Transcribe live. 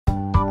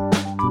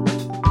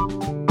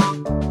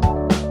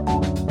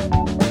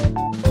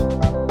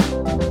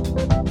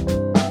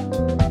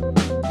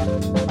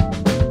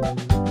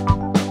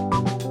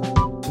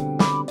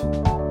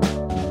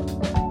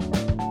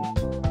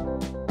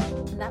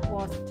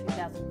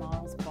2,000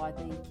 Miles by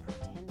the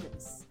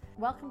Pretenders.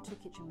 Welcome to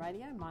Kitchen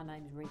Radio. My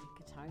name is Rita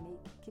Catoni.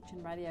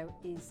 Kitchen Radio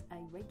is a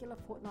regular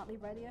fortnightly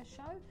radio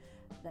show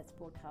that's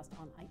broadcast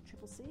on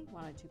 8CCC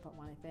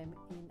 102.1 FM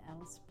in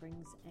Alice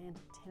Springs and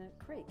Tennant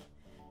Creek.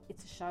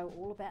 It's a show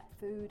all about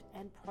food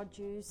and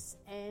produce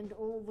and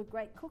all the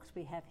great cooks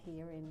we have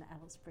here in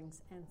Alice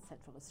Springs and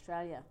Central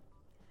Australia.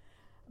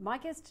 My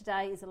guest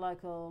today is a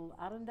local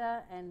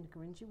Aranda and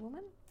Gurindji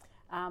woman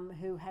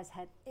who has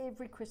had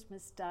every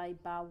Christmas day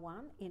bar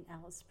one in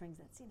Alice Springs.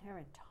 That's in her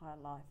entire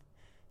life.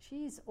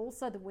 She is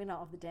also the winner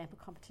of the damper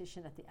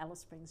competition at the Alice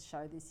Springs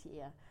show this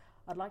year.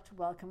 I'd like to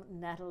welcome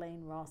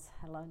Nathaline Ross.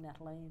 Hello,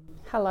 Nathaline.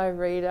 Hello,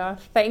 Rita.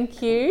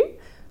 Thank you.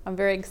 I'm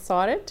very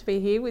excited to be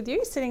here with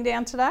you, sitting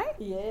down today.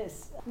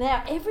 Yes.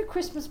 Now, every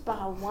Christmas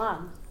bar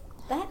one,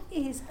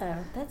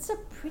 that's a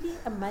pretty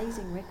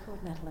amazing record,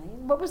 Nathaline.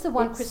 What was the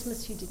one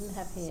Christmas you didn't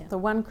have here? The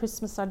one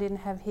Christmas I didn't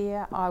have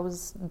here, I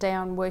was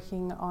down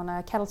working on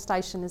a cattle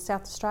station in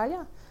South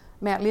Australia,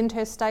 Mount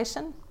Lyndhurst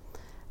Station,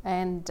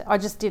 and I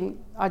just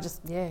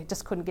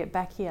couldn't get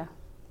back here.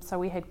 So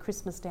we had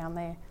Christmas down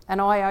there.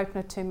 An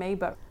eye-opener to me,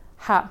 but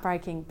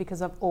heartbreaking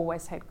because I've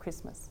always had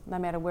Christmas. No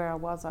matter where I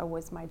was, I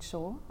always made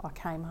sure I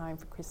came home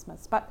for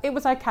Christmas. But it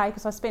was okay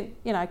because I spent,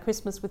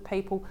 Christmas with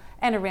people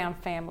and around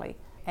family.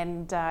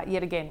 And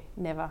yet again,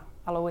 never.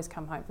 I'll always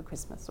come home for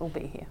Christmas or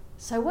be here.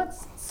 So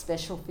what's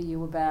special for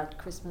you about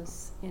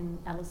Christmas in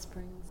Alice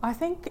Springs? I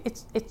think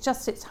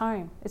it's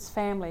home. It's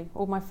family.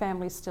 All my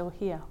family's still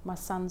here. My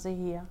sons are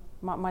here.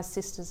 My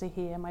sisters are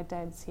here. My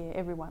dad's here.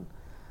 Everyone.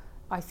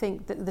 I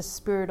think that the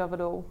spirit of it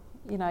all,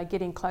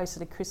 getting closer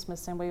to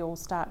Christmas and we all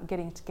start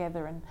getting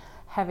together and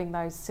having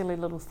those silly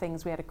little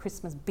things. We had a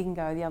Christmas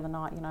bingo the other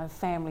night, a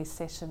family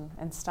session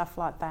and stuff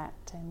like that.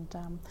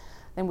 And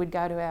then we'd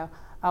go to our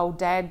old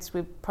dad's.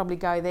 We'd probably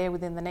go there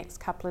within the next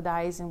couple of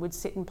days and we'd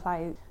sit and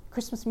play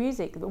Christmas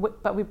music.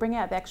 But we bring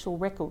out the actual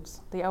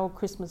records, the old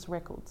Christmas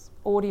records.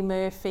 Audie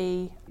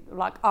Murphy,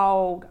 like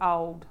old.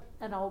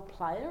 An old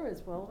player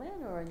as well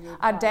then, or a new player?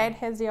 Our dad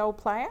has the old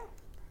player.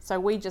 So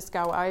we just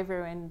go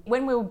over, and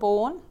when we were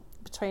born,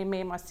 between me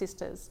and my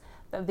sisters,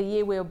 the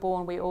year we were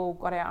born, we all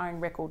got our own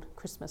record,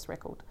 Christmas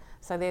record.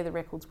 So they're the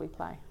records we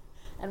play.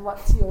 And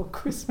what's your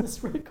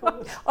Christmas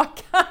record? I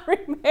can't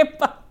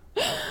remember.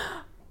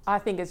 I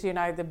think it's,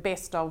 the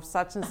best of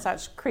such and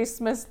such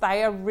Christmas.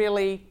 They are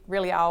really,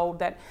 really old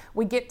that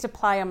we get to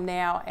play them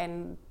now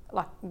and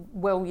like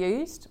well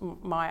used.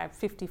 My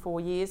 54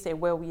 years, they're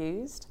well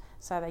used.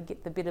 So they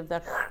get the bit of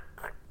the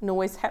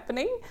noise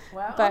happening.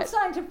 Wow, but I'm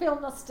starting to feel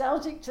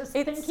nostalgic just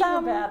thinking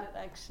about it,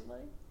 actually.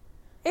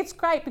 It's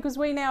great because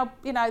we now,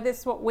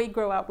 that's what we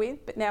grew up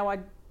with, but now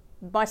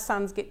my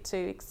sons get to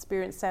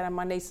experience that and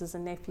my nieces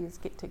and nephews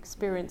get to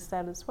experience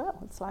that as well.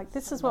 It's like,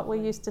 this is what we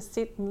used to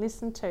sit and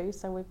listen to,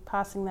 so we're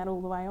passing that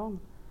all the way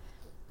on.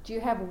 Do you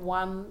have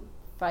one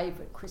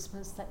favourite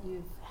Christmas that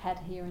you've had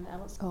here in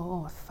Alice?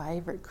 Oh, a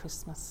favourite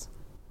Christmas.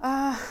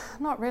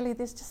 Not really.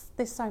 There's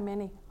so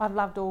many. I've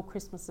loved all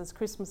Christmases.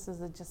 Christmases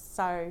are just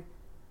so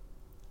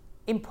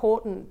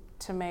important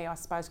to me, I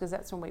suppose, because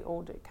that's when we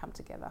all do come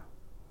together.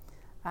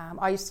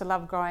 I used to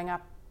love growing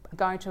up,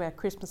 going to our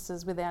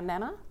Christmases with our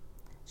Nana.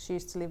 She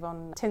used to live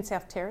on 10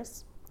 South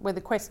Terrace, where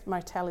the Quest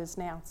Motel is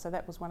now. So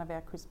that was one of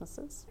our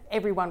Christmases.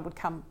 Everyone would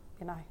come,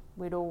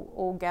 we'd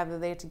all gather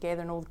there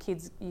together, and all the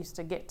kids used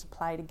to get to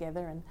play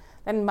together. And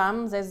then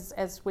mums,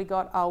 as we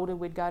got older,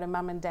 we'd go to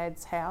mum and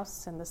dad's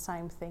house, and the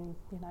same thing,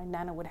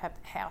 Nana would have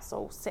the house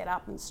all set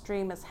up and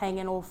streamers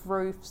hanging off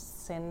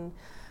roofs and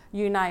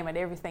you name it,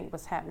 everything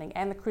was happening.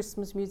 And the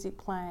Christmas music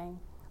playing.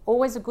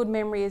 Always a good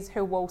memory is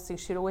her waltzing.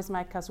 She'd always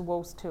make us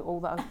waltz to all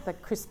the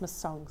Christmas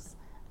songs.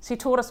 She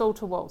taught us all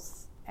to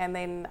waltz, and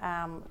then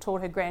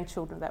taught her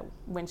grandchildren that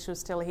when she was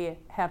still here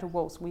how to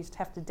waltz. We used to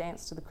have to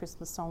dance to the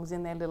Christmas songs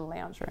in their little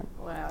lounge room.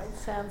 Wow, it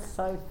sounds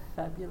so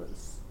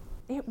fabulous.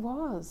 It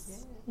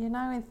was,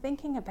 and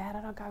thinking about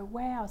it, I go,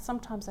 wow,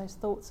 sometimes those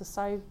thoughts are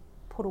so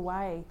put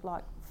away,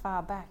 like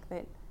far back,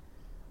 that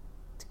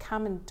to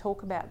come and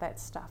talk about that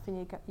stuff,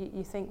 and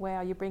you think,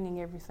 wow, you're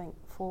bringing everything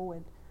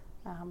forward.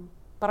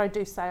 But I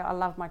do say I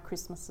love my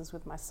Christmases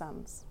with my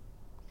sons.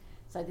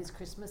 So this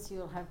Christmas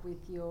you'll have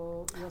with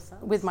your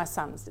sons? With my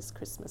sons this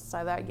Christmas.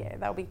 So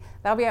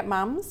they'll be at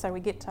mum's, so we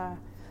get to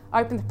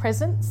open the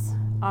presents.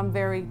 I'm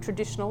very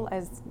traditional,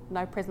 as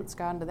no presents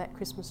go under that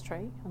Christmas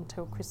tree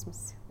until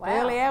Christmas.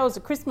 Wow. Early hours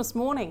of Christmas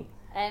morning.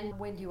 And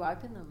when do you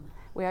open them?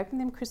 We open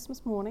them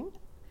Christmas morning.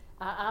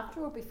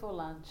 After or before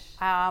lunch?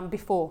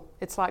 Before.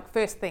 It's like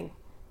first thing.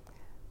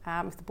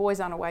 If the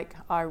boys aren't awake,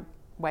 I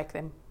wake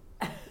them.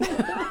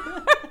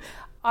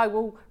 I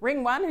will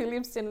ring one who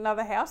lives in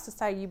another house to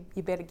say,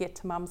 you better get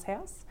to mum's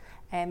house.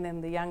 And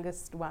then the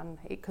youngest one,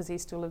 because he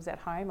still lives at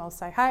home, I'll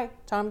say, hey,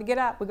 time to get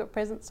up, we've got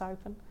presents to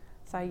open.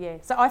 So yeah,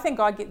 so I think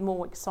I get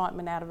more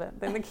excitement out of it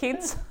than the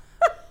kids.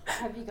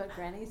 Have you got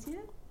grannies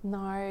yet?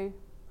 No,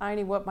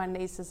 only what my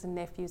nieces and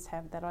nephews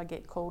have, that I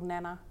get called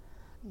Nana.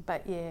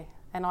 But yeah,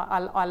 and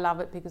I love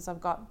it because I've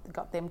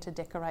got them to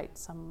decorate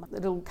some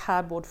little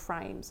cardboard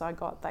frames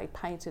they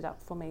painted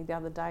up for me the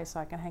other day so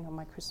I can hang on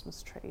my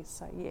Christmas tree.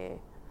 So yeah.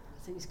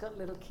 So you've got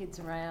little kids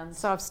around.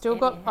 So I've still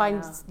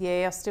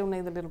I still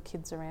need the little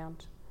kids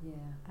around. Yeah.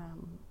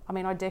 I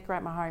mean, I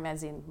decorate my home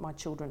as in my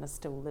children are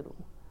still little.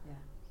 Yeah.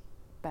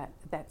 But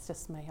that's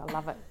just me. I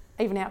love it.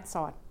 Even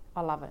outside,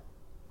 I love it.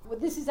 Well,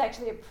 this is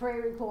actually a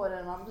pre-recorded,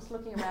 and I'm just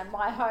looking around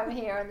my home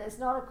here, and there's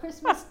not a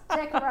Christmas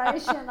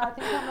decoration. I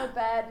think I'm a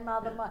bad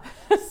mother. My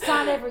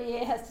son every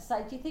year has to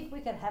say, "Do you think we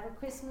could have a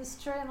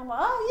Christmas tree?" And I'm like,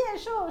 "Oh yeah,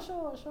 sure.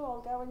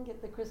 I'll go and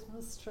get the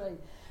Christmas tree."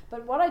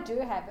 But what I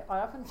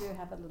often do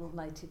have a little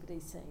nativity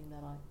scene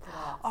that I put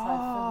out.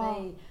 So for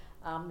me,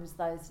 there's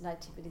those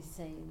nativity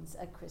scenes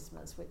at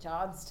Christmas, which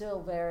I'm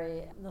still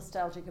very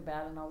nostalgic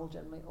about, and I will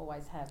generally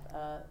always have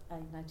a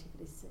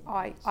nativity scene.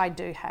 I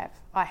do have.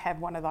 I have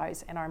one of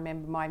those, and I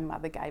remember my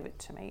mother gave it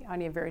to me,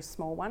 only a very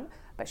small one,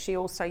 but she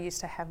also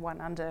used to have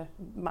one under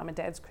Mum and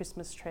Dad's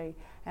Christmas tree,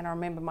 and I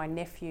remember my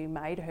nephew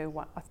made her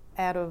one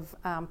out of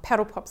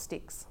paddle pop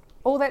sticks.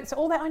 All that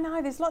I know,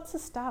 there's lots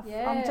of stuff.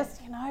 Yeah. I'm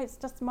just, it's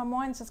just, my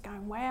mind's just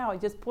going, wow,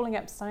 just pulling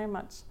up so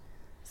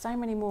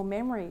many more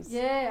memories.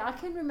 Yeah, I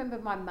can remember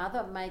my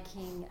mother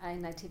making a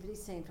nativity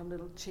scene from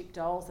little cheap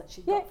dolls that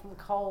she got from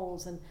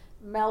Coles, and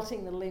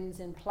melting the limbs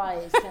in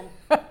place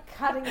and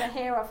cutting the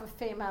hair off a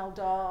female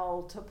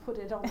doll to put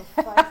it on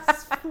the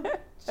face of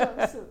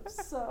Joseph.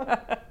 So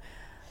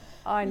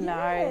I know.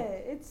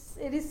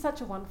 Yeah, it is such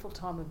a wonderful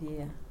time of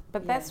year.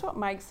 But that's what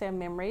makes our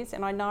memories,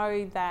 and I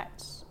know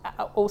that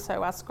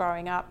also us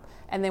growing up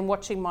and then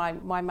watching my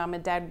mum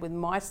and dad with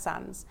my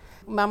sons.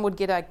 Mum would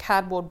get a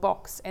cardboard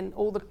box and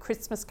all the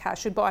Christmas cards,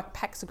 she'd buy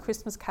packs of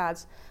Christmas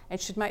cards, and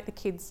she'd make the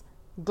kids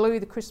glue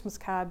the Christmas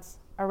cards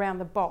around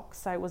the box,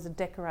 so it was a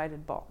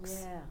decorated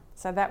box. Yeah.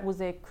 So that was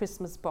their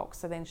Christmas box,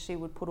 so then she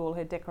would put all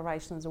her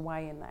decorations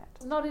away in that.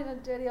 Not in a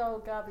dirty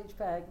old garbage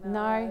bag,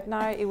 no.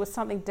 No, it was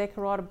something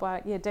decorated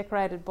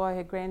by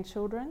her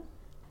grandchildren.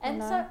 And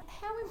so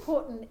how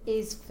important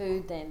is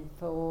food then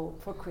for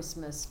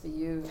Christmas for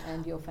you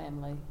and your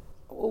family?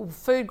 Well,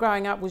 food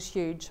growing up was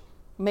huge.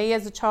 Me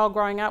as a child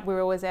growing up, we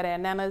were always at our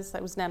nana's,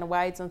 that was Nana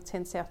Wade's on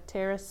 10 South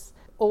Terrace.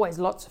 Always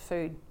lots of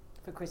food.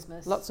 For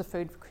Christmas? Lots of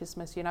food for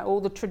Christmas, all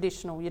the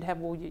traditional. You'd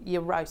have all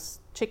your roast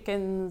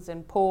chickens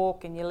and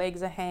pork and your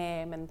legs of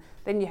ham, and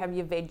then you have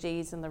your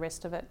veggies and the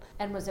rest of it.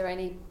 And was there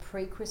any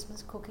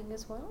pre-Christmas cooking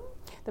as well?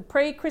 The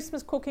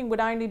pre-Christmas cooking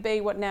would only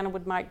be what Nana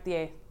would make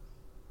the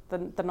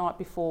night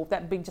before.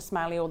 That'd be just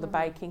mainly all the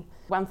baking.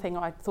 One thing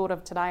I thought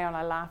of today and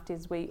I laughed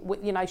is we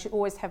she'd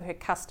always have her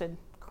custard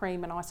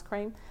cream and ice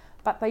cream,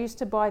 but they used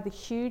to buy the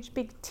huge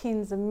big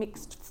tins of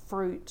mixed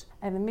fruit,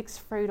 and the mixed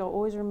fruit, I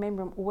always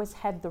remember them, always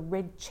had the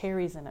red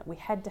cherries in it. We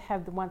had to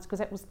have the ones because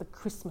that was the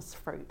Christmas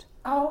fruit.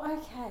 Oh,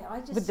 okay. I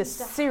just with the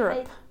syrup.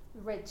 Hate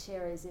red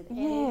cherries in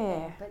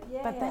anything.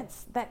 But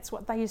that's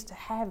what they used to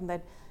have, and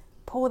they'd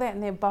pour that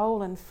in their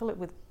bowl and fill it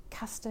with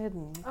custard.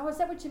 And is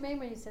that what you mean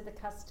when you said the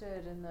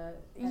custard and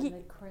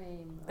the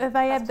cream?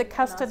 They had the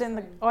custard and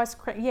the ice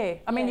cream. Yeah,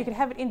 I mean you could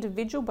have it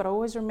individual, but I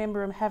always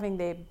remember them having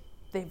their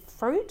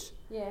fruit.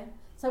 Yeah.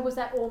 So was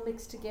that all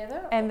mixed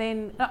together? And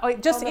then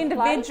just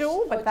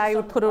individual, but they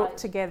would put it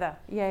together.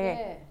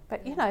 Yeah.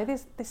 But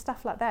there's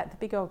stuff like that. The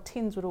big old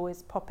tins would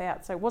always pop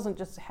out, so it wasn't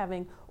just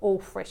having all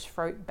fresh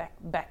fruit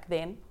back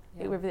then.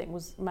 Yeah. Everything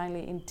was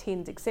mainly in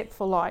tins, except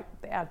for like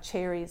our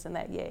cherries and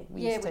that.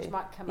 We used which to.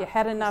 Might come up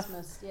had for enough.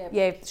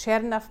 Christmas. She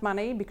had enough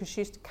money because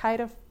she used to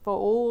cater for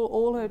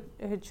all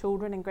her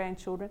children and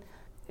grandchildren.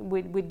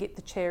 We'd get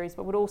the cherries,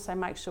 but we'd also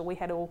make sure we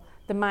had all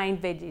the main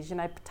veggies.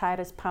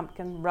 Potatoes,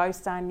 pumpkin,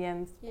 roast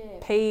onions,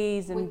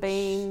 peas and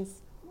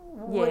beans.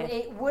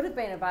 It would have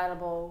been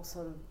available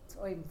sort of,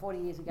 or even 40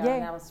 years ago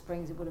in Alice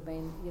Springs. It would have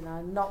been,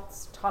 not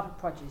the type of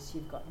produce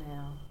you've got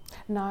now.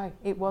 No,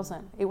 it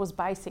wasn't. It was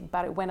basic,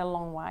 but it went a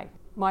long way.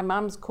 My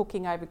mum's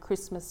cooking over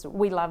Christmas.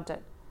 We loved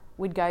it.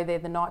 We'd go there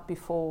the night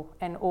before,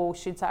 and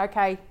she'd say,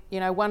 okay,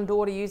 one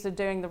daughter usually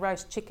doing the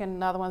roast chicken,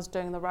 another one's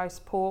doing the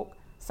roast pork.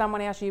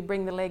 Someone else, you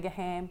bring the leg of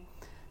ham.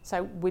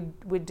 So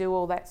we'd do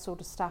all that sort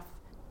of stuff.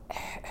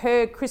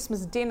 Her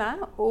Christmas dinner,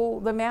 all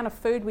the amount of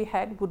food we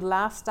had would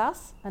last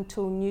us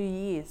until New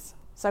Year's.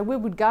 So we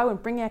would go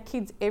and bring our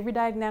kids every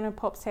day to Nana and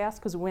Pop's house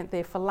because we went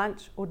there for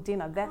lunch or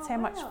dinner. That's how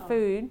much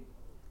food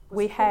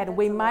we had.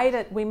 We made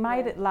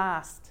it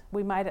last.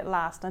 We made it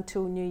last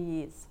until New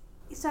Year's.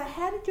 So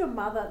how did your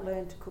mother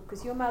learn to cook?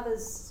 Because your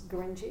mother's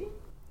Gurindji.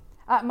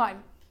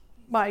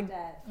 My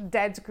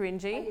dad's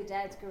Gurindji. Oh, your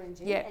dad's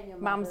Gurindji. Yeah. And your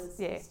mum's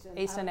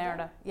Eastern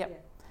Arada. Yep. Yeah.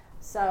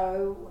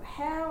 So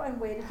how and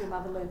where did your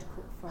mother learn to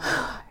cook from?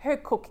 Her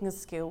cooking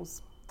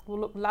skills. Well,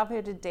 look, love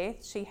her to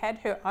death. She had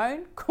her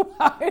own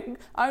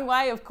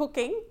way of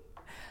cooking,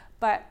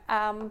 but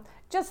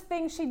just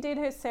things she did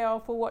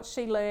herself or what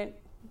she learnt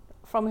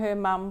from her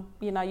mum.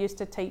 Used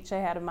to teach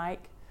her how to make.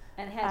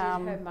 And how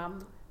did her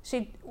mum?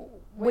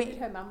 Where did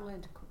her mum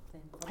learn to cook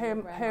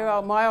then?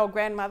 My old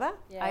grandmother,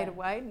 Ada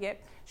Wade.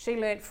 Yep, she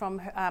learnt from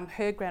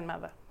her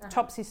grandmother,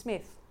 Topsy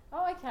Smith.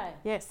 Oh, okay.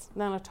 Yes,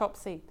 Nana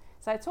Topsy.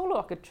 So it's all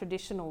like a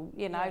traditional,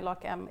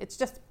 it's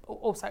just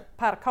also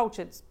part of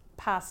culture. It's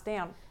passed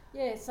down.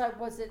 Yeah, so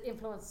was it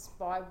influenced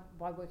by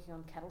working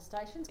on cattle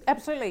stations?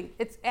 Absolutely.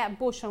 It's out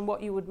bush on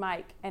what you would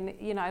make. And,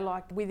 you know,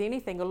 like with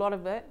anything, a lot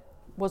of it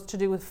was to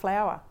do with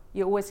flour.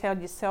 You always had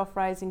your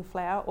self-raising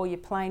flour or your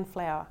plain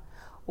flour.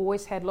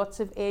 Always had lots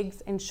of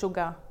eggs and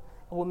sugar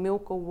or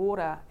milk or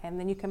water, and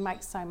then you can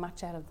make so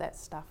much out of that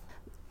stuff.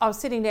 I was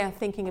sitting down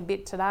thinking a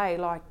bit today,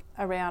 like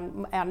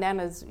around our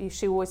nanas,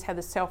 she always had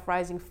the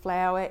self-raising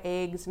flour,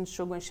 eggs and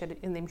sugar, and she had it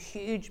in them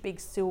huge big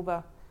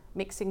silver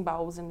mixing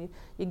bowls, and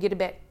you get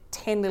about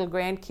 10 little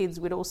grandkids,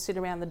 we'd all sit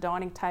around the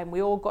dining table, and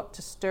we all got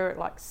to stir it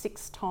like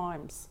 6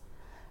 times.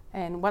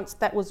 And once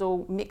that was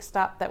all mixed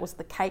up, that was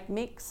the cake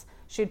mix,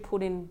 she'd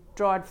put in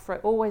dried fruit,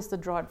 always the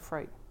dried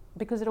fruit,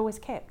 because it always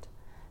kept.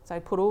 So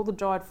put all the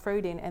dried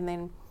fruit in, and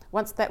then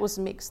once that was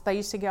mixed, they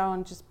used to go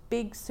on just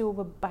big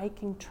silver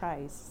baking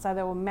trays. So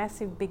they were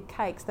massive big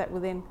cakes that were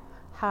then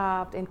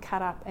halved and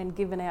cut up and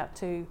given out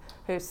to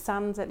her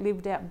sons that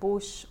lived out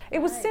bush. It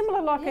was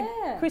similar like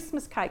a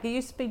Christmas cake. It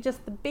used to be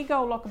just the big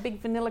old, like a big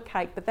vanilla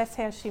cake, but that's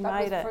how she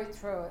made it. Fruit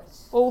through it.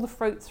 All the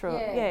fruit through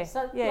it, yeah.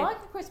 So like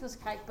a Christmas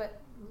cake,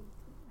 but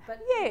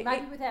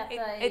maybe without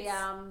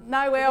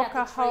no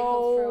alcohol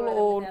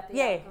or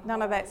alcohol.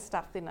 None of that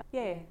stuff in it.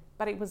 Yeah,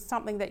 but it was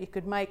something that you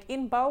could make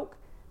in bulk,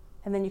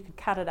 and then you could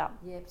cut it up.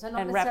 Yeah, so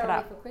not and wrap it necessarily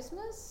up. for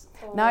Christmas.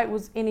 Or no, it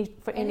was any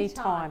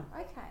time.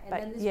 Okay, and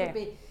then this would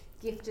be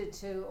gifted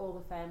to all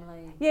the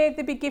family. Yeah,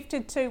 they'd be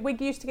gifted to. We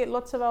used to get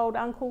lots of old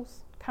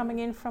uncles coming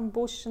in from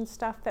bush and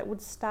stuff that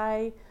would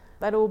stay.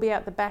 They'd all be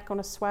out the back on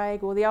a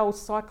swag, or the old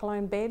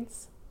cyclone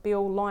beds be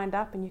all lined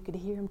up, and you could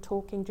hear them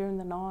talking during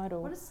the night.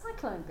 Or what are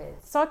cyclone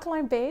beds?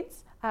 Cyclone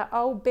beds are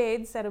old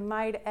beds that are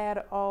made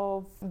out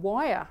of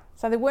wire.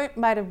 So they weren't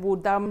made of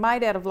wood, they were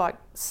made out of like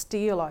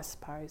steel, I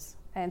suppose.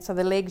 And so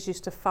the legs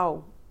used to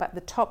fold, but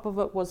the top of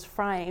it was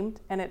framed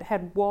and it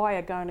had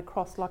wire going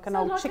across like an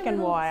old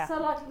chicken wire.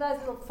 So like those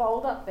little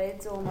fold-up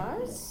beds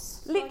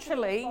almost?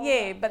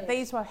 Literally, but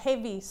these were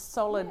heavy,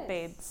 solid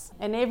beds.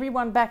 And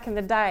everyone back in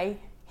the day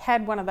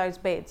had one of those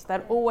beds.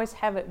 They'd always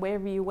have it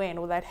wherever you went,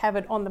 or they'd have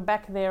it on the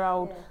back of their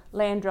old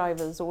Land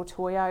Rovers or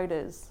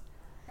Toyotas.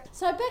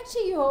 So back to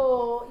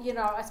your,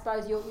 I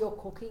suppose your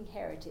cooking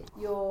heritage.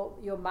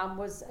 Your mum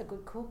was a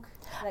good cook?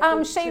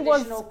 She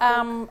was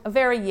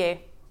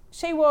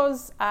She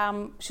was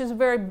a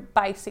very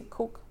basic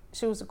cook.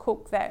 She was a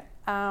cook that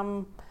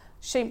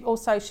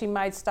she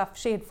made stuff.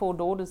 She had 4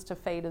 daughters to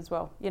feed as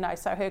well,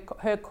 so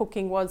her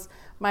cooking was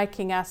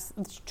making us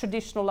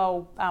traditional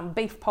old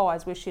beef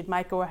pies, where she'd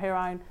make her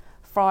own,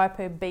 fry up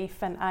her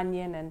beef and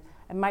onion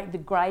and make the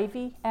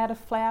gravy out of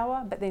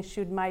flour, but then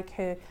she'd make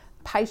her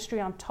pastry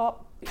on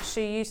top.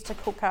 She used to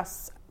cook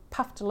us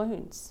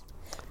puffaloons.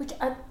 Which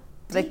are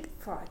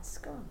deep-fried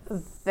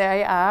scones.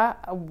 They are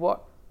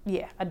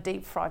a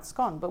deep-fried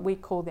scone, but we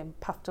call them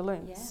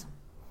puffaloons.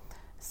 Yeah.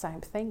 Same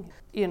thing.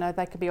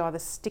 They could be either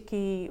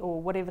sticky or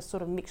whatever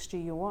sort of mixture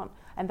you want.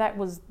 And that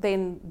was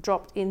then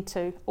dropped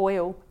into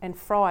oil and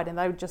fried, and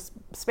they would just,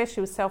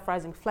 especially with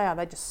self-raising flour,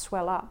 they just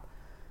swell up.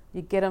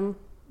 You get them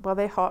while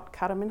they're hot,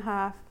 cut them in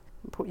half,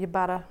 and put your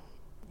butter,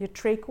 your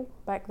treacle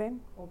back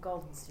then. Or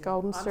golden syrup.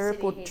 Golden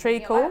syrup or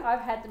treacle.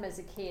 I've had them as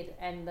a kid,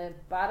 and the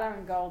butter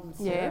and golden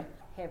syrup,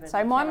 heaven.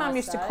 So my mum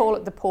used to call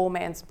it the poor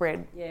man's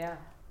bread. Yeah.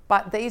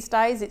 But these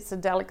days it's a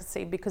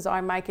delicacy because I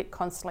make it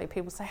constantly.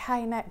 People say,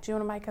 hey Nat, do you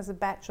want to make us a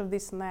batch of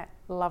this and that?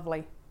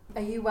 Lovely.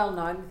 Are you well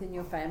known within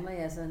your family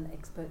as an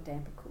expert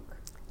damper cook?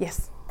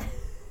 Yes.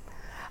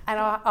 And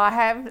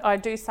I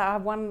do say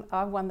I've won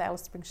the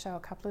Alice Springs show a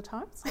couple of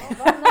times.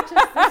 Oh, not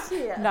just this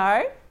year.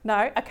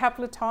 No, a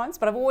couple of times,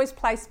 but I've always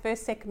placed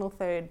first, second or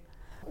third.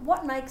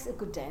 What makes a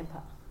good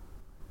damper?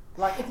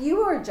 Like if you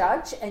were a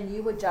judge and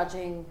you were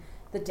judging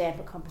the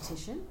damper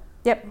competition,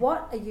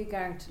 what are you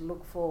going to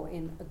look for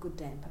in a good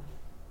damper?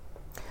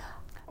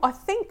 I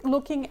think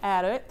looking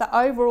at it, the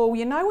overall,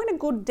 when a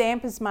good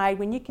damper's made,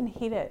 when you can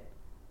hit it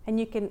and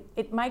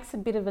it makes a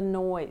bit of a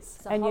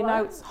noise, and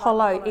it's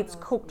hollow, it's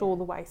cooked all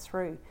the way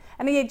through.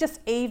 And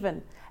just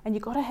even, and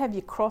you've got to have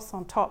your cross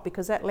on top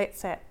because that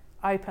lets that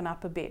open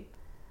up a bit.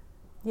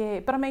 Yeah,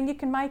 but you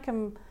can make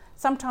them,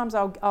 sometimes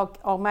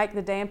I'll make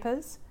the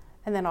dampers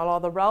and then I'll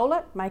either roll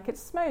it, make it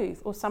smooth,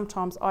 or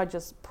sometimes I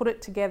just put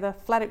it together,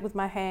 flat it with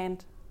my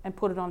hand and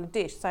put it on a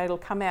dish, so it'll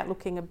come out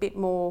looking a bit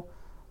more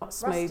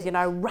smooth,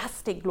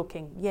 rustic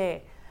looking,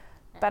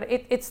 But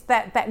it's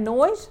that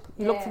noise,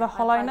 you look for the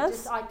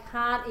hollowness. I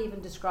can't even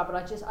describe it,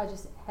 I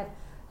just have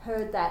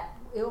heard that,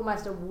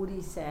 almost a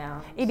woody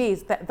sound. It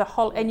is, the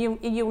hollow, and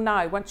you'll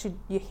know once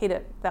you hit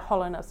it, the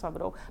hollowness of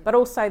it all, but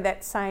also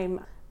that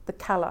same, the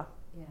colour,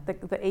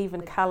 the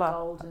even colour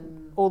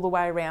golden, all the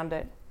way around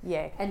it.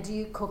 Yeah. And do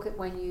you cook it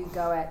when you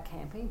go out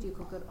camping? Do you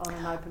cook it on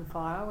an open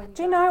fire?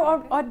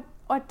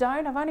 I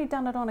don't. I've only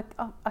done it on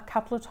a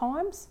couple of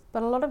times,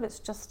 but a lot of it's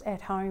just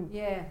at home.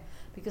 Yeah,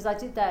 because I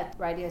did that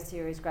radio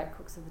series, Great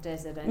Cooks of the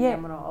Desert, and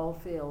Yamina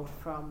Oldfield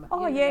from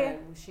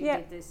she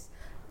did this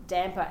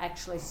damper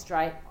actually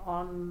straight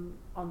on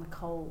the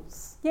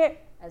coals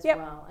as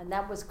well. And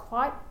that was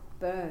quite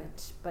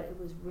burnt, but it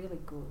was really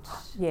good.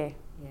 Yeah.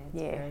 Yeah,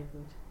 it's very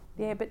good.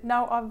 Yeah, but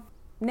no,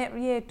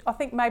 I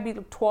think maybe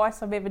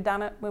twice I've ever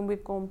done it when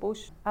we've gone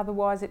bush.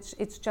 Otherwise,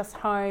 it's just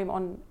home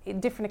on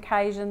different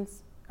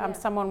occasions.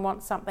 Someone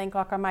wants something,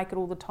 like I make it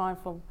all the time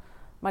for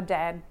my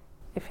dad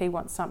if he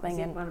wants something. Is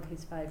it one of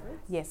his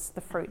favourites? Yes,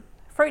 the fruit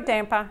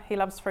damper. He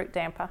loves fruit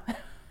damper.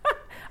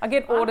 I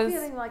get orders. I'm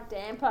feeling like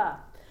damper.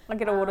 I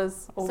get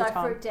orders all the time.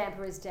 So fruit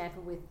damper is damper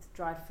with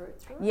dried fruit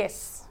through it?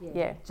 Yes,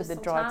 yeah, just with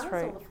the dried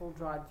fruit. Or the full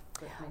dried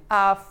fruit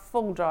mix?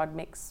 Full dried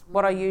mix.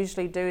 What I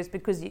usually do is,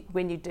 because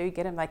when you do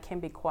get them, they can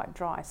be quite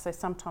dry. So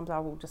sometimes I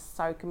will just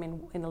soak them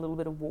in a little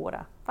bit of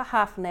water for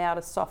half an hour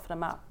to soften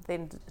them up,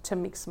 then to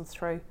mix them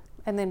through.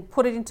 And then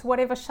put it into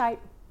whatever shape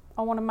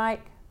I want to make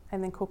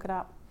and then cook it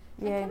up.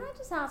 Yeah. And can I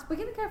just ask, we're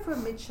going to go for a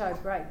mid-show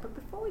break, but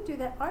before we do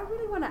that, I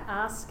really want to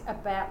ask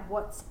about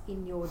what's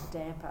in your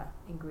damper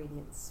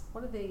ingredients.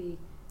 What are the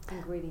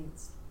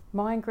ingredients?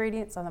 My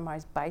ingredients are the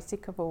most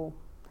basic of all.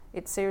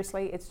 It's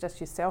just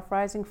your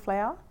self-raising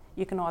flour.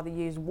 You can either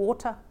use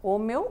water or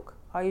milk.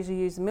 I usually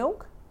use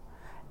milk,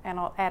 and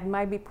I'll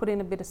put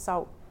in a bit of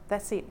salt.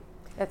 That's it.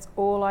 That's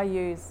all I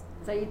use.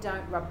 So you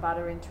don't rub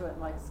butter into it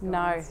like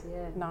scones?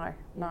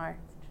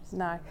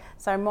 No.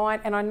 So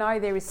mine, and I know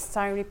there is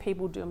so many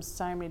people do them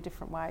so many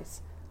different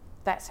ways.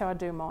 That's how I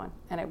do mine,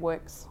 and it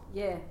works.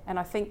 Yeah. And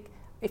I think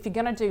if you're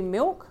going to do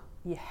milk,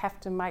 you have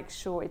to make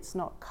sure it's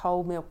not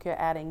cold milk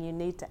you're adding. You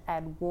need to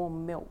add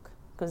warm milk,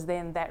 because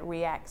then that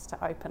reacts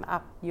to open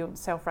up your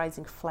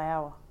self-raising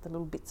flour, the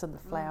little bits of the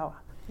flour.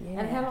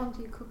 Yeah. And how long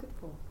do you cook it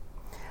for?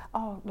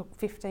 Oh, look,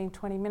 15,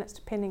 20 minutes,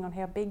 depending on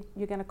how big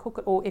you're going to cook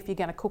it, or if you're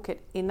going to cook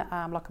it in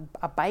like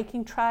a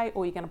baking tray,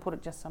 or you're going to put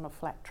it just on a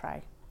flat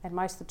tray. And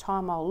most of the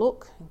time I'll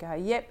look and go,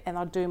 yep, and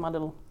I'll do my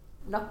little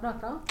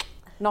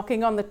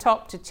knocking on the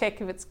top to check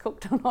if it's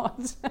cooked or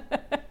not.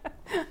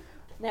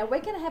 Now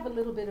we're going to have a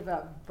little bit of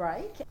a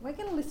break. We're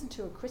going to listen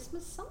to a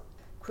Christmas song,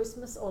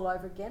 Christmas All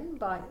Over Again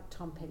by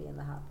Tom Petty and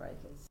the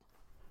Heartbreakers.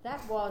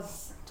 That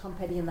was Tom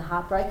Petty and the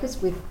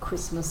Heartbreakers with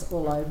Christmas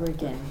All Over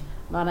Again.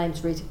 My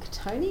name's Rita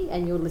Catoni,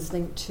 and you're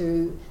listening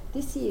to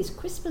this year's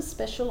Christmas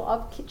special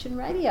of Kitchen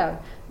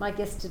Radio. My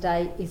guest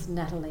today is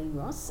Nathaline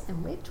Ross,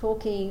 and we're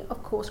talking,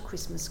 of course,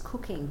 Christmas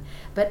cooking.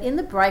 But in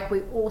the break,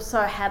 we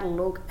also had a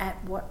look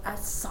at what a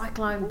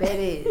cyclone bed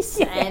is.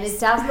 Yes. And it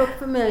does look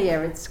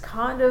familiar. It's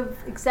kind of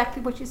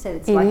exactly what you said.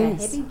 It's like a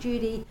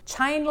heavy-duty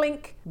chain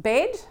link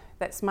bed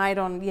that's made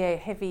on,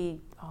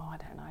 heavy, I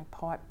don't know,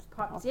 pipes.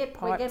 Yep,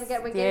 pipes.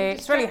 We're getting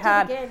it's really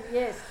hard. Again,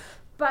 yes.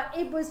 But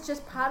it was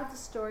just part of the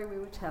story we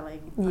were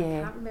telling. Yeah.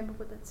 I can't remember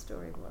what that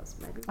story was.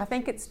 Maybe I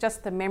think it's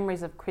just the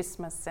memories of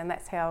Christmas, and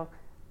that's how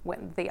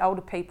when the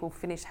older people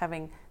finish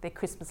having their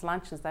Christmas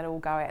lunches, they'd all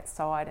go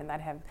outside and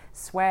they'd have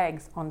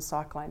swags on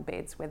cyclone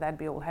beds where they'd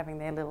be all having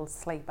their little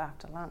sleep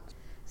after lunch.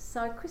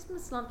 So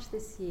Christmas lunch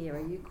this year,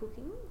 are you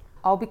cooking?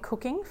 I'll be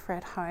cooking for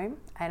at home,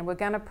 and we're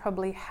going to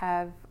probably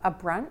have a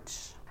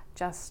brunch.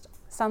 Just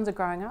sons are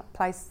growing up,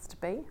 places to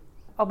be.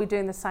 I'll be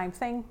doing the same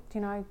thing,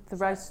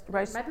 roast.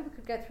 Maybe we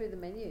could go through the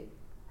menu.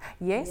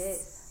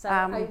 Yes. So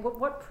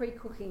what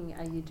pre-cooking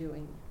are you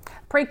doing?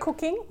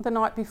 Pre-cooking, the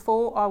night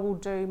before, I will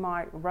do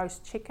my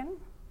roast chicken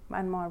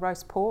and my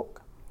roast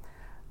pork.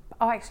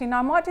 Oh, actually, no,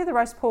 I might do the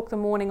roast pork the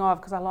morning of,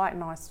 because I like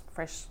nice,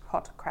 fresh,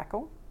 hot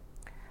crackle.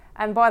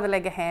 And buy the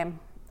leg of ham.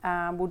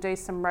 We'll do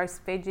some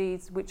roast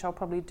veggies, which I'll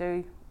probably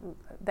do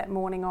that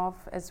morning of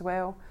as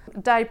well.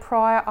 The day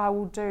prior, I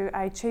will do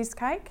a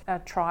cheesecake, a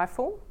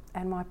trifle,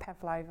 and my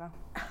pavlova.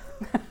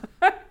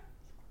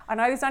 I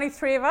know there's only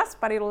 3 of us,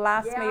 but it'll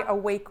last me a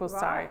week or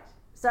so.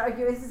 So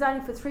this is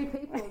only for 3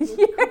 people?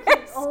 Yes.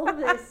 Cooking all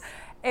this?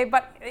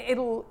 But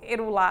it'll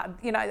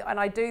and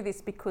I do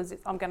this because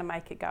I'm going to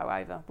make it go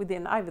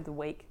over the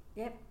week.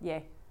 Yep. Yeah.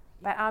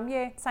 But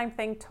same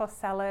thing, tossed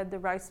salad, the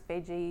roast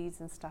veggies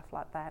and stuff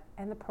like that.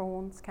 And the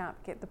prawns, can't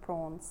forget the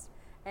prawns.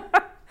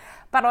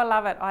 But I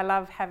love it. I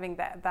love having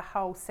the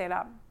whole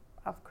setup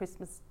of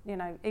Christmas,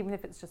 even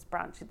if it's just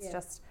brunch,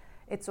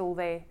 it's all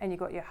there. And you've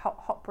got your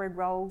hot bread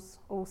rolls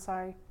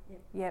also.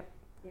 Yep.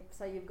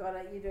 So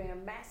you're doing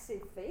a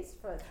massive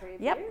feast for 3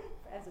 of you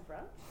as a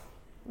brunch.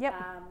 Yep.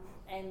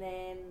 And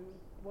then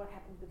what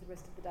happens with the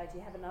rest of the day? Do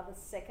you have another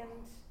second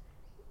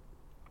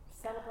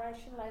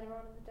celebration later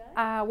on in the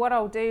day? What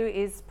I'll do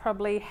is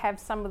probably have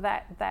some of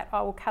that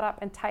I will cut up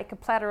and take a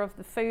platter of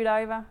the food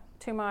over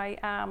to my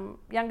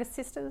younger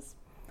sisters,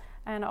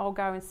 and I'll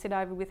go and sit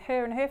over with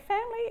her and her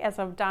family, as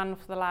I've done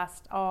for the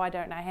last, I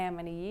don't know how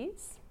many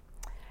years,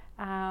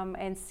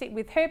 and sit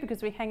with her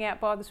because we hang out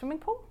by the swimming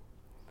pool,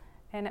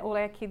 and all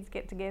our kids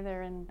get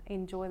together and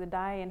enjoy the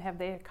day and have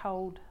their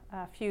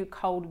few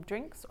cold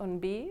drinks and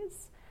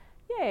beers.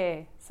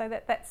 Yeah, so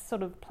that's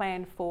sort of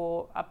planned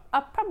for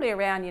probably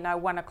around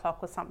 1 o'clock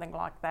or something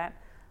like that.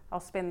 I'll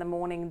spend the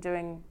morning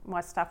doing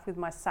my stuff with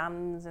my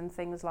sons and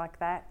things like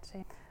that.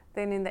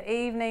 Then in the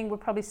evening we'll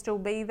probably still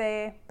be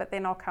there, but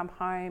then I'll come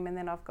home and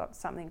then I've got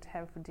something to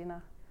have for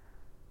dinner.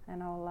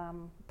 And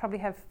I'll probably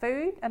have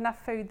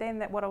enough food then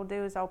that what I'll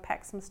do is I'll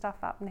pack some stuff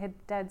up and head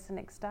to Dad's the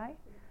next day.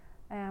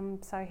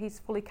 So he's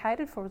fully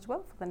catered for as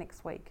well for the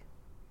next week.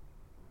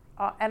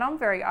 And I'm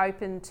very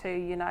open to,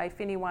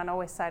 if anyone, I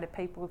always say to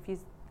people, if you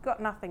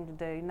got nothing to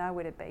do,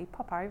 nowhere to be,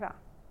 pop over.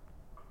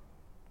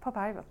 Pop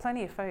over,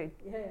 plenty of food.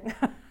 Yeah.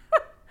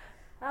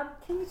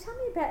 Can you tell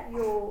me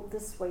about the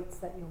sweets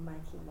that you're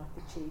making, like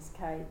the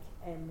cheesecake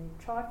and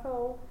the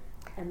trifle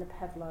and the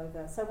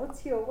pavlova? So what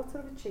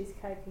sort of a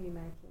cheesecake are you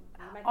making?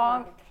 Are you making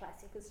like a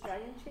classic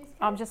Australian cheesecake?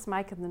 I'm just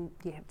making them,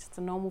 just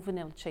a normal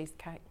vanilla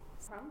cheesecake.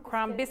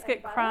 Crumb,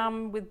 biscuit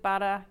crumb with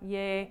butter,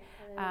 yeah.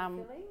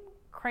 Filling?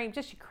 Cream,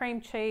 just your cream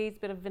cheese,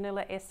 bit of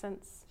vanilla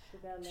essence,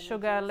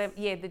 Sugar,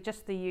 lemon,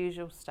 just the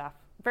usual stuff.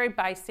 Very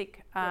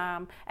basic,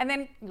 and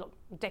then look,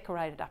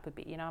 decorate it up a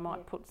bit. I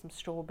might put some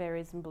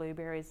strawberries and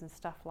blueberries and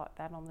stuff like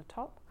that on the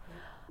top.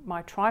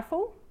 My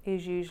trifle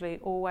is usually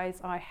always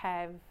I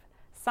have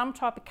some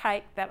type of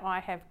cake that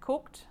I have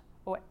cooked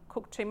or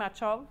cooked too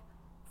much of,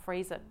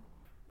 freeze it.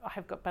 I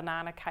have got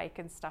banana cake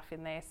and stuff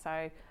in there,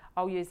 so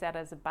I'll use that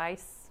as a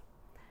base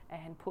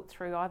and put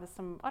through either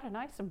some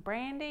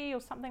brandy or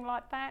something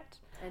like that.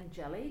 And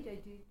jelly?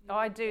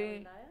 I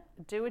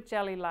do a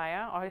jelly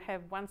layer. I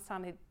have one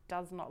son who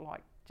does not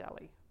like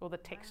jelly or the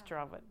texture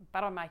of it,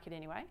 but I make it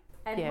anyway.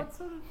 And what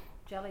sort of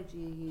jelly do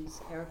you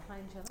use?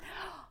 Aeroplane jelly?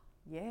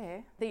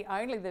 Yeah,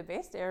 the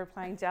best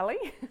aeroplane jelly.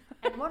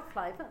 And what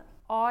flavour?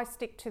 I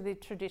stick to the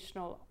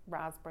traditional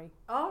raspberry.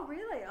 Oh,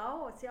 really?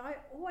 Oh, see, I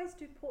always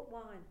do port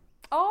wine.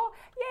 Oh,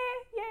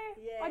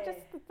 yeah.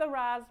 The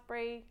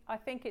raspberry, I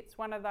think it's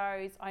one of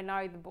those, I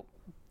know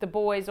the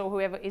boys or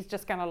whoever is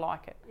just going to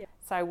like it. Yeah.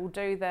 So we'll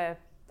do the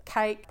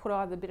cake, put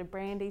either a bit of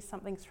brandy,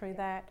 something through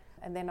that,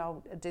 and then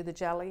I'll do the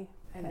jelly.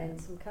 And then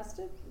some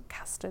custard?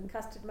 Custard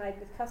made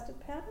with custard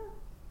powder?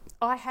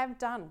 I have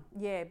done,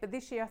 but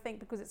this year I think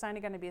because it's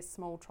only going to be a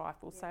small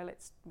trifle, so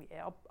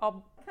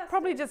I'll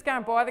probably just go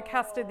and buy the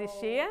custard this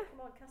year.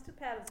 Come on, custard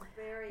powder's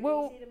very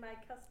easy to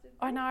make custard.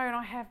 I know, and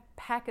I have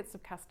packets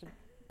of custard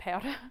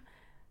powder,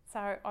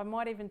 so I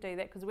might even do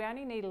that because we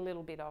only need a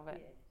little bit of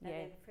it. And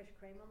then fresh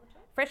cream on the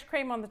top? Fresh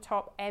cream on the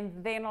top, and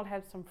then I'll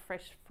have some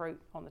fresh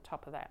fruit on the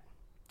top of that.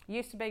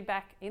 Used to be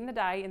back in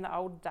the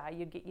old day,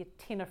 you'd get your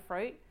tin of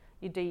fruit,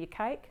 you do your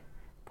cake,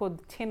 put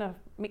the tin of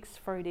mixed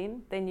fruit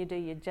in, then you do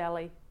your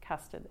jelly,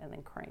 custard, and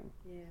then cream.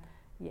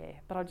 Yeah,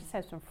 but I'll just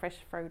have some fresh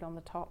fruit on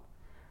the top.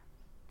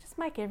 Just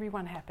make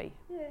everyone happy.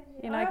 Yeah.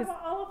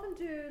 I'll often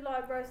do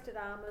like roasted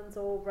almonds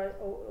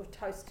or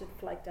toasted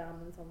flaked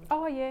almonds on the top.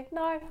 Oh yeah,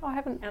 no, I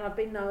haven't. And I've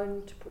been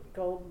known to put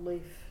gold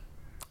leaf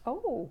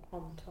on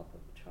top of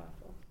the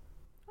trifle.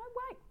 Oh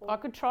wait, I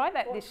could try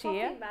that this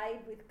year. Coffee made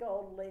with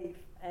gold leaf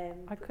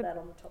and put that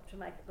on the top to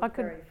make it look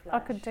very flash. I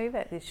could do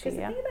that this year.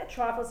 Because the thing about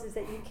trifles is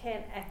that you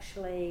can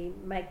actually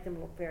make them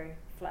look very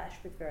flash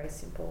with very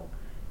simple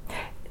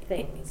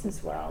things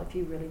as well if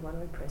you really want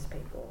to impress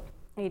people.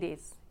 It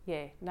is.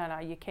 Yeah, no,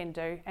 you can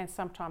do. And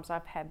sometimes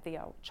I've had the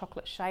old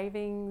chocolate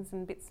shavings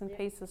and bits and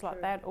pieces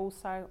like that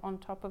also on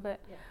top of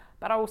it. Yeah.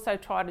 But I also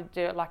try to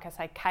do it, like I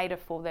say, cater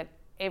for that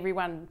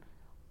everyone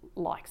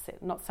likes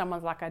it. Not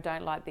someone's like, I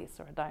don't like this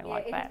or I don't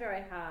like that. It's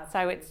very hard.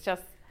 So it's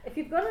just... If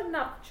you've got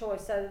enough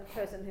choice, so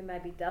the person who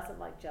maybe doesn't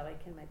like jelly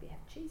can maybe have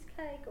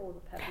cheesecake or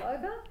the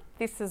pavlova.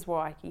 This is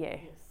why,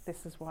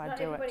 this is why I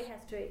do it. Not everybody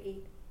has to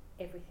eat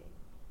everything.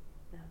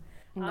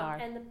 No.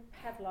 And the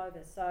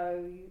pavlova,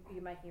 so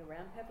you're making a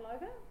round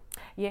pavlova?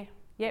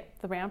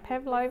 The round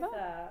pavlova.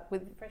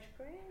 With fresh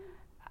cream?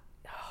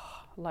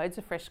 Loads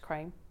of fresh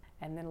cream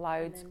and then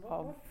loads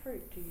of what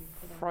fruit do you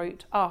put on?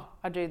 Fruit. Oh,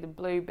 I do the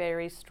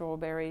blueberries,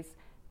 strawberries,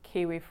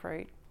 kiwi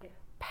fruit,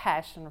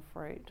 passion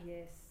fruit.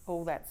 Yes.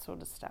 All that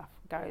sort of stuff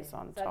goes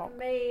on top. So for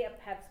me, a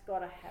pav's got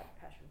to have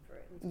passion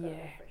fruit. It's got to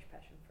have fresh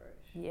passion fruit.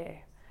 Yeah.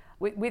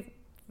 With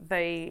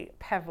the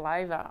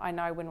pavlova, I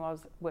know when I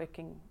was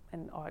working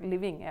and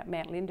living at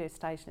Mount Lyndhurst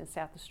Station in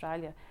South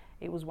Australia,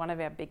 it was one of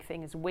our big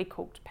things. We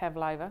cooked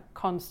pavlova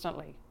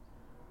constantly.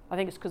 I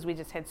think it's because we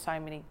just had so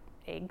many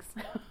eggs.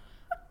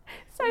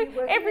 So you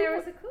working there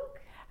as a cook?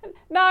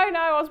 No,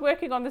 I was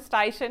working on the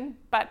station,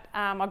 but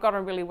I got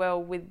on really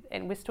well with,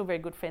 and we're still very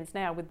good friends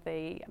now, with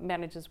the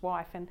manager's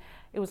wife, and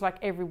it was like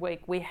every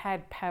week we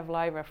had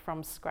pavlova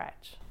from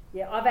scratch.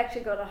 Yeah, I've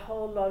actually got a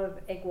whole lot of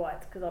egg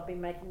whites because I've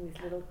been making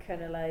these little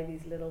cannelés,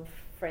 these little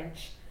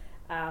French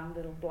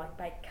little black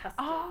baked custards.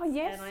 Oh,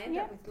 yes. And I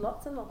ended up with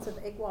lots and lots of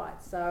egg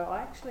whites. So I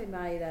actually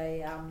made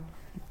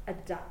a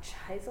Dutch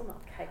hazelnut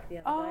cake the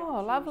other day.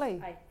 Oh,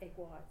 lovely. 8 egg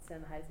whites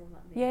and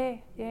hazelnut.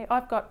 Yeah.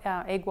 I've got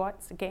egg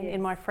whites again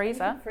in my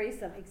freezer. You can freeze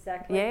them,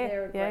 exactly. Yeah,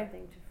 they're a great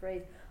thing to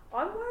freeze.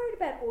 I'm worried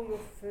about all your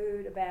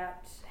food,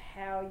 about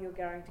how you're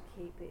going to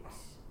keep it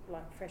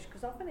like fresh,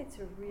 because often it's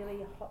a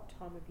really hot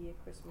time of year,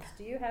 Christmas.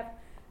 Do you have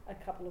a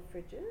couple of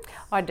fridges?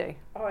 I do.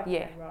 Oh,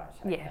 okay, right.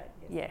 Okay,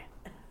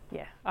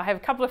 Yeah. I have a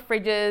couple of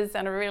fridges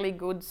and a really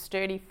good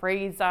sturdy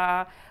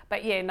freezer.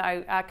 But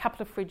a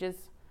couple of fridges.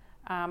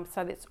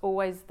 So that's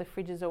always, the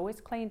fridge is always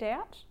cleaned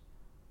out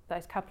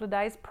those couple of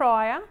days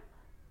prior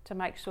to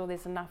make sure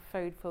there's enough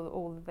food for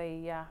all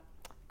the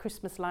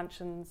Christmas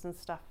luncheons and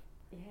stuff.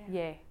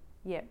 Yeah.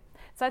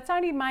 So it's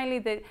only mainly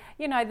the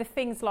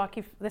things like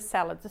if the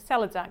salads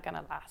aren't going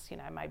to last,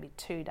 maybe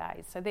 2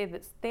 days. So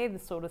they're the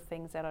sort of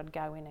things that I'd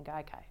go in and go,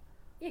 okay,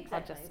 Yeah,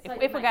 exactly.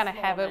 If we're going to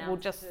have it, we'll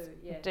just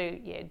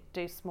too,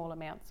 do small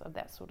amounts of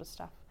that sort of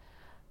stuff.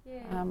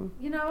 Yeah.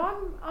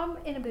 I'm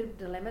in a bit of a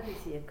dilemma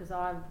this year because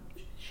I'm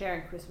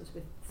sharing Christmas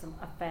with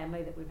a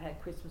family that we've had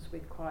Christmas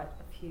with quite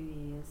a few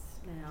years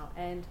now.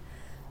 And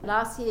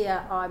last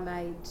year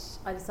I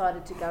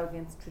decided to go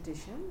against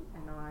tradition,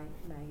 and I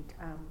made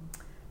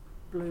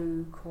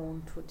blue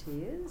corn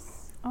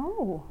tortillas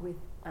with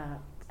a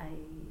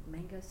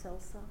mango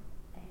salsa,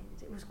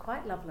 and it was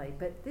quite lovely.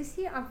 But this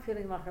year I'm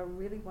feeling like I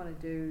really want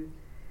to do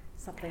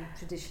something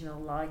traditional,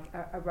 like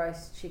a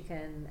roast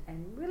chicken,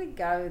 and really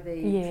go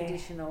the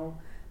traditional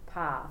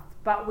path,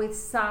 but with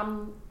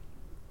some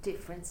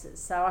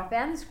differences. So I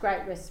found this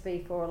great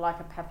recipe for like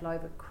a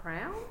pavlova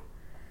crown.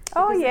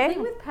 The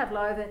thing with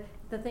pavlova,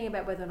 the thing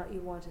about whether or not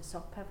you want a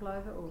soft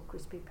pavlova or a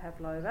crispy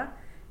pavlova,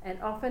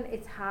 and often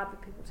it's hard for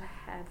people to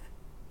have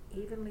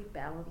evenly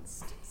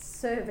balanced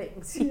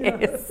servings.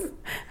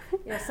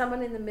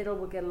 Someone in the middle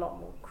will get a lot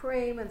more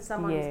cream, and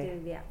someone who's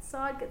getting the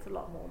outside gets a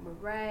lot more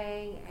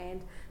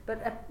meringue.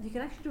 But you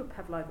can actually do a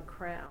pavlova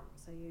crown.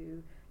 So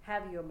you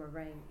have your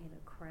meringue in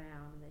a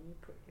crown, and then you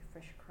put your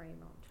fresh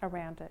cream on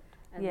around it,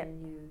 and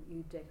then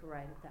you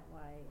decorate it that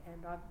way.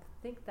 And I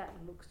think that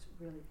looks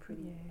really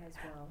pretty as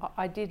well.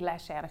 I did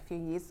lash out a few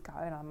years ago,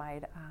 and I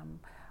made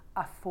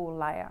a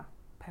 4-layer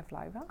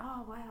pavlova.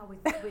 Oh wow,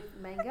 with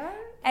mango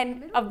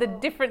and of the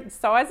different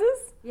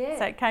sizes. Yeah.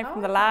 So it came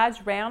from the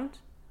large round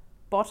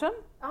bottom.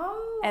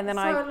 Oh. And then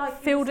I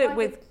filled it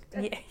with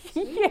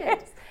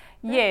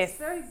Yes.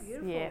 Very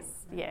beautiful.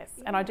 Yes.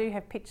 And I do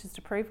have pictures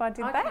to prove I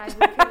did that. Okay,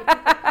 you can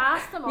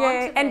pass them on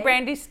to and me.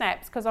 brandy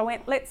snaps, because I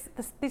went,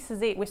 this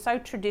is it. We're so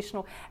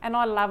traditional, and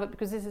I love it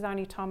because this is the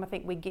only time I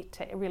think we get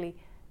to really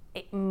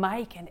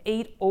make and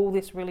eat all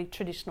this really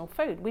traditional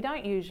food. We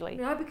don't usually.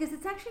 No, because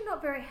it's actually not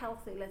very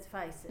healthy, let's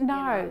face it.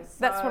 No,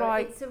 that's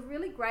what It's a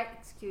really great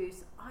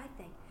excuse, I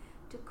think,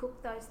 to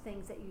cook those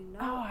things that you know.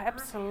 Oh,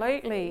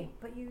 absolutely. Healthy,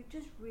 but you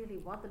just really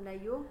want them. Now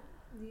you're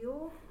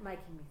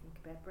making me think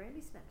about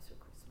brandy snaps for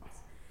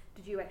Christmas.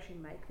 Did you actually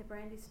make the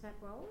brandy snap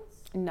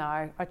rolls?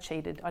 No, I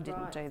cheated. I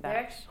didn't do that. They're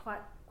actually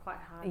quite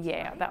hard to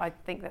make. I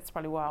think that's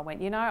probably why I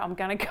went, I'm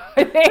going to go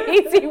the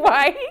easy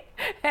way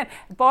and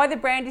buy the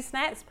brandy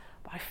snaps.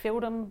 But I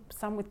filled them,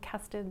 some with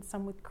custard,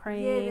 some with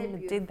cream,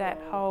 and did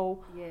that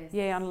whole,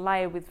 and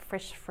layer with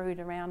fresh fruit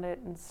around it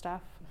and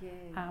stuff.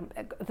 Yeah.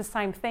 The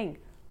same thing.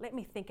 Let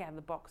me think out of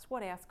the box.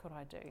 What else could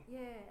I do?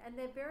 Yeah, and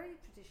they're very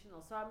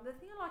traditional. So the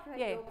thing I like about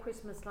your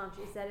Christmas lunch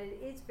is that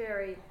it's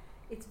very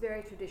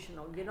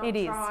traditional. You're not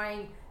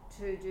trying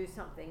to do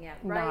something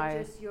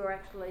outrageous. No. You're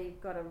actually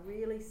got a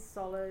really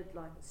solid,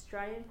 like,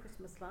 Australian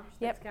Christmas lunch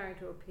that's going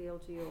to appeal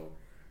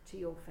to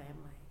your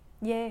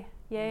family.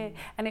 Yeah.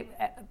 And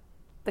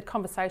the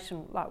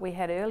conversation like we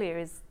had earlier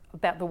is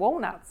about the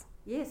walnuts.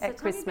 Yes, at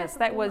Christmas.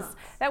 That was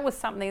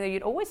something that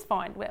you'd always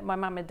find with my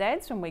mum and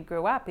dad's when we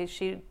grew up.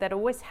 They'd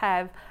always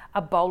have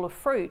a bowl of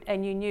fruit,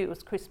 and you knew it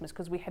was Christmas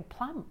because we had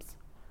plums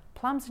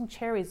and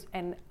cherries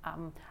and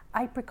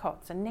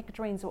apricots and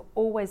nectarines were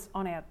always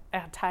on our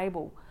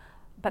table.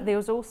 But there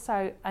was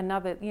also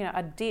another,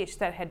 a dish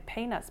that had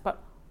peanuts,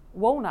 but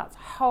walnuts,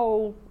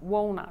 whole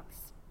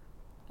walnuts.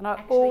 And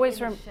I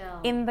always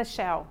remember in the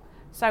shell.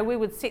 So we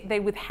would sit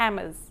there with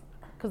hammers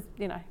because,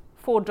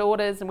 4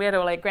 daughters and we had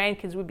all our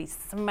grandkids, we'd be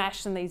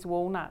smashing these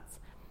walnuts.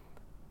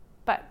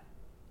 But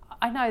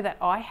I know that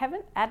I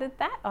haven't added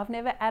that. I've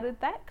never added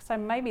that. So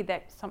maybe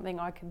that's something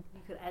I could...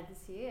 You could add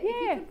this year. Yeah.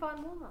 If you can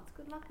find walnuts,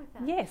 good luck with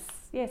that.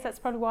 Yes, that's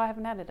probably why I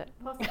haven't added it.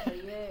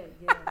 Possibly,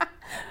 yeah.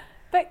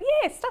 But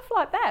stuff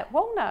like that,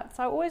 walnuts.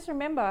 I always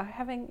remember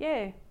having,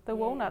 the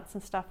walnuts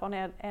and stuff on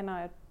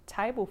our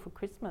table for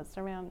Christmas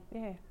around,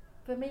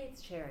 For me,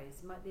 it's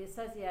cherries. The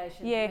association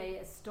for me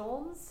is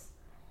storms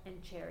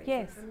and cherries.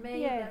 Yes. And for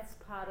me, that's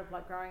part of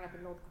like growing up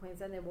in North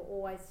Queensland. There were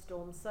always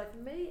storms. So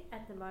for me,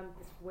 at the moment,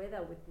 this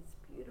weather with this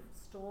beautiful,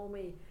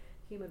 stormy,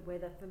 humid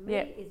weather, for me,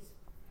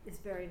 is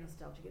very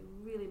nostalgic. It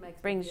really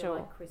makes me feel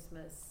like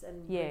Christmas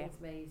and brings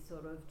me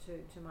sort of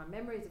to my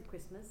memories of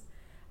Christmas.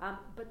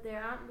 But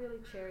there aren't really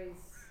cherries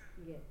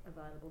yet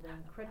available. They're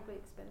incredibly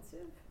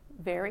expensive.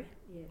 Very.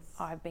 Yes.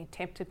 I've been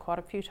tempted quite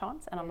a few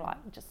times, and I'm like,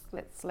 just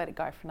let's let it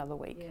go for another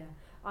week. Yeah.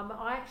 I've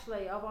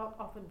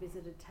often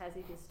visited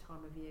Tassie this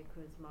time of year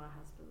because my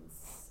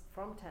husband's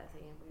from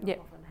Tassie, and we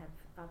often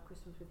have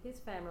Christmas with his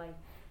family.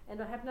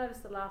 And I have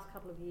noticed the last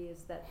couple of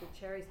years that the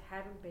cherries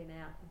haven't been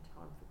out in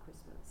time for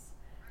Christmas.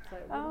 So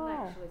it wouldn't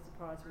actually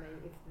surprise me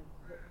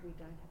if we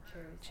don't have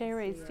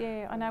cherries.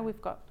 Cherries, I know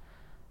we've got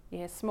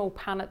small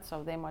punnets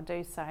of them, I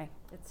do say.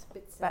 It's a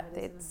bit sad,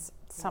 but it's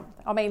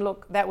something. I mean,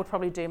 look, that would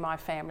probably do my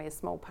family, a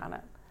small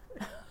punnet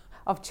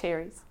of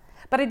cherries.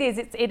 But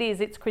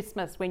it's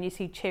Christmas when you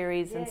see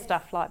cherries and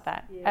stuff like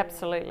that. Yeah.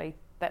 Absolutely.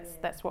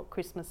 That's what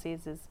Christmas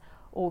is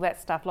all that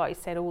stuff, like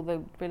you said, all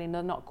the really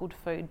not good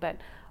food. But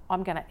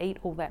I'm going to eat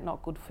all that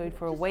not good food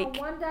for a week.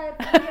 For one day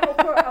or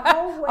for a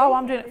whole week.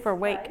 I'm doing it for a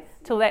week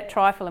till that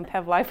trifle and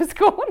pavlova's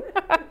gone.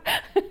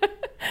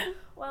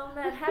 Well,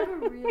 Nat, have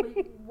a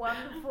really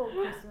wonderful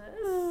Christmas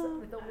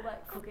with all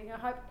that cooking. I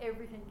hope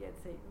everything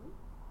gets eaten.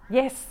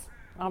 Yes.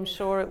 I'm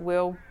sure it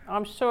will.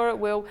 I'm sure it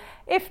will.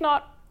 If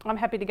not, I'm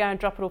happy to go and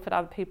drop it off at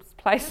other people's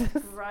places.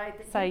 That's great.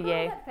 So You've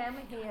yeah. got that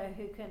family here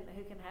who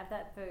can have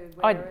that food.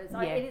 Whereas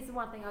it is the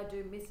one thing I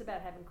do miss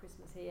about having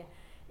Christmas here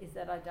is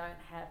that I don't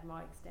have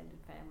my extended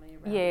family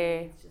around. Yeah.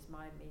 Me. It's just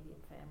my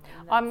immediate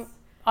family.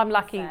 I'm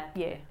lucky. sad.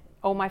 Yeah.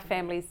 All my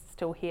family's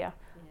still here.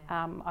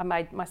 Yeah. I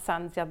made my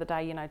sons the other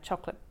day,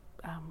 chocolate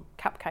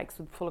cupcakes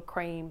full of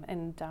cream,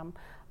 and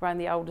around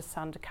the oldest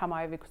son to come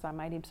over because I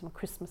made him some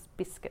Christmas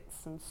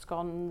biscuits and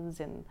scones,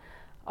 and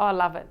I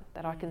love it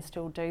that I can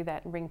still do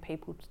that and ring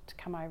people to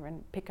come over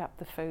and pick up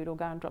the food or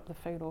go and drop the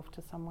food off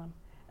to someone.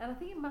 And I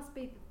think it must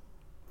be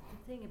the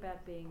thing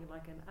about being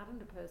like an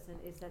Aranda person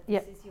is that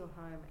this is your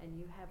home and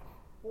you have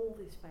all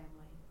this family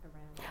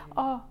around you.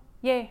 Oh,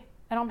 yeah.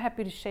 And I'm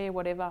happy to share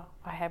whatever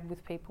I have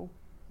with people.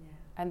 Yeah.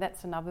 And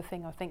that's another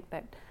thing. I think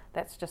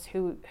that's just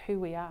who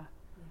we are.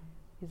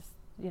 Yeah. Is,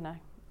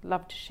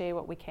 love to share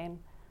what we can.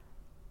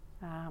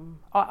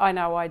 I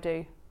know I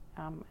do.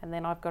 And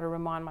then I've got to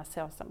remind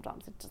myself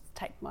sometimes to just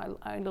take my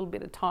own little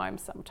bit of time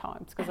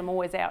sometimes, because I'm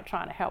always out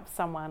trying to help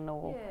someone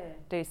or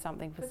do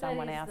something for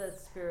someone else. That is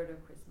the spirit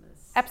of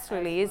Christmas.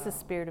 Absolutely is the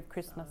spirit of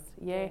Christmas,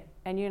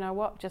 And you know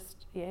what,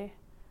 just,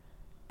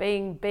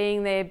 being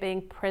there,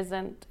 being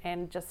present,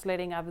 and just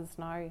letting others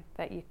know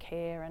that you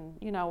care. And,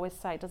 I always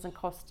say it doesn't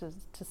cost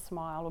to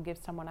smile or give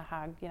someone a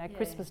hug.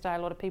 Christmas Day, a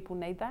lot of people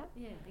need that.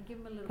 Yeah, and give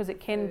them a little because bit it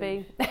can of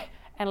food. be,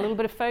 and a little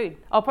bit of food.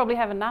 I'll probably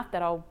have enough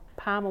that I'll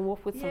palm them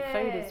off with some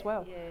food as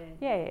well.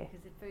 Yeah.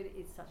 Because the food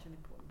is such an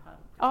important part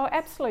of Christmas. Oh,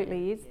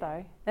 absolutely is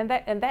though.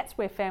 And that's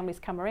where families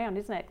come around,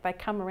 isn't it? They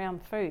come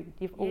around food.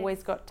 You've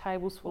always got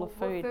tables full of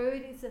food. Well,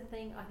 food is the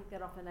thing I think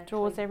that often actually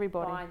draws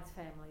everybody. binds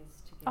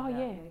families together. Oh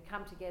yeah.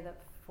 Come together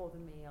for the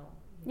meal.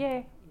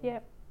 Yeah.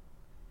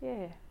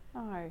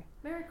 Oh.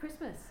 Merry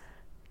Christmas.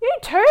 You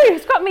too.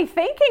 It's got me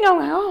thinking. I'm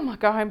like, oh, I might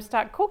go home and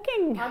start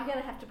cooking. I'm going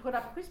to have to put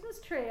up a Christmas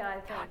tree, I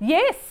think.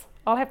 Yes.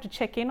 I'll have to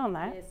check in on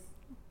that. Yes.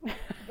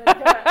 But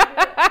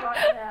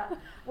right now.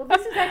 Well,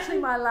 this is actually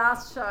my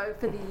last show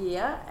for the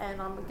year,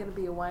 and I'm going to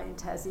be away in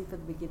Tassie for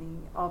the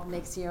beginning of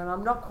next year, and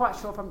I'm not quite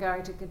sure if I'm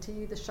going to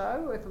continue the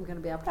show or if I'm going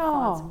to be able to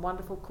find some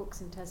wonderful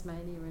cooks in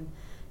Tasmania and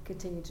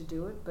continue to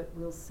do it, but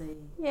we'll see.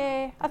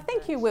 Yeah, I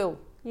think you will.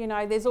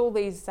 There's all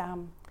these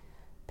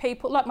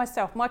people, like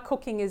myself, my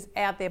cooking is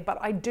out there, but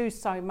I do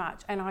so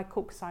much and I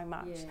cook so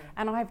much. Yeah.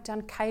 And I've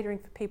done catering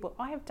for people.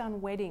 I have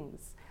done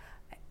weddings.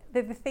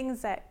 They're the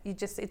things that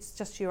it's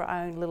just your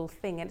own little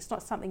thing, and it's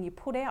not something you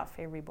put out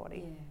for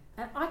everybody.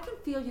 Yeah. And I can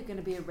feel you're going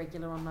to be a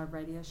regular on my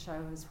radio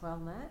show as well,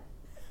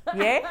 Nat.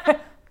 Yeah.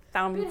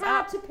 Thumbs up. Bit up.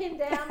 hard to pin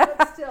down,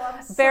 but still,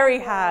 I'm so very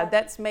glad hard.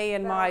 That's me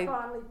and my I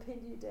finally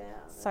pinned you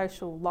down.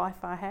 Social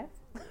life I have.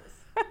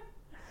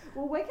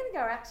 Well, we're going to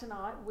go out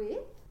tonight with...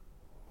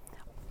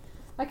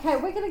 Okay,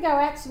 we're going to go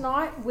out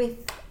tonight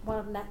with one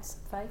of Nat's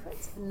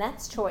favourites.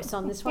 Nat's choice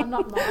on this one,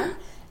 not mine.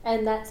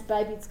 And that's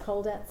Baby It's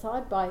Cold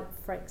Outside by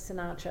Frank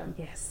Sinatra.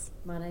 Yes.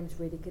 My name's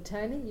Rita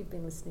Catoni. You've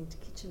been listening to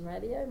Kitchen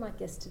Radio. My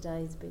guest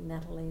today has been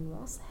Nathaline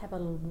Ross. Have a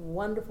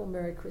wonderful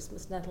Merry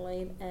Christmas,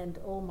 Nathaline, and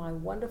all my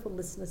wonderful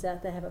listeners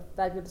out there. Have a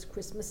fabulous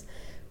Christmas.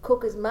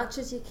 Cook as much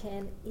as you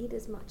can, eat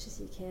as much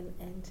as you can,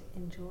 and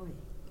enjoy.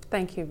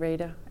 Thank you,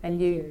 Rita.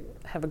 And you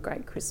have a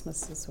great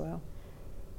Christmas as well.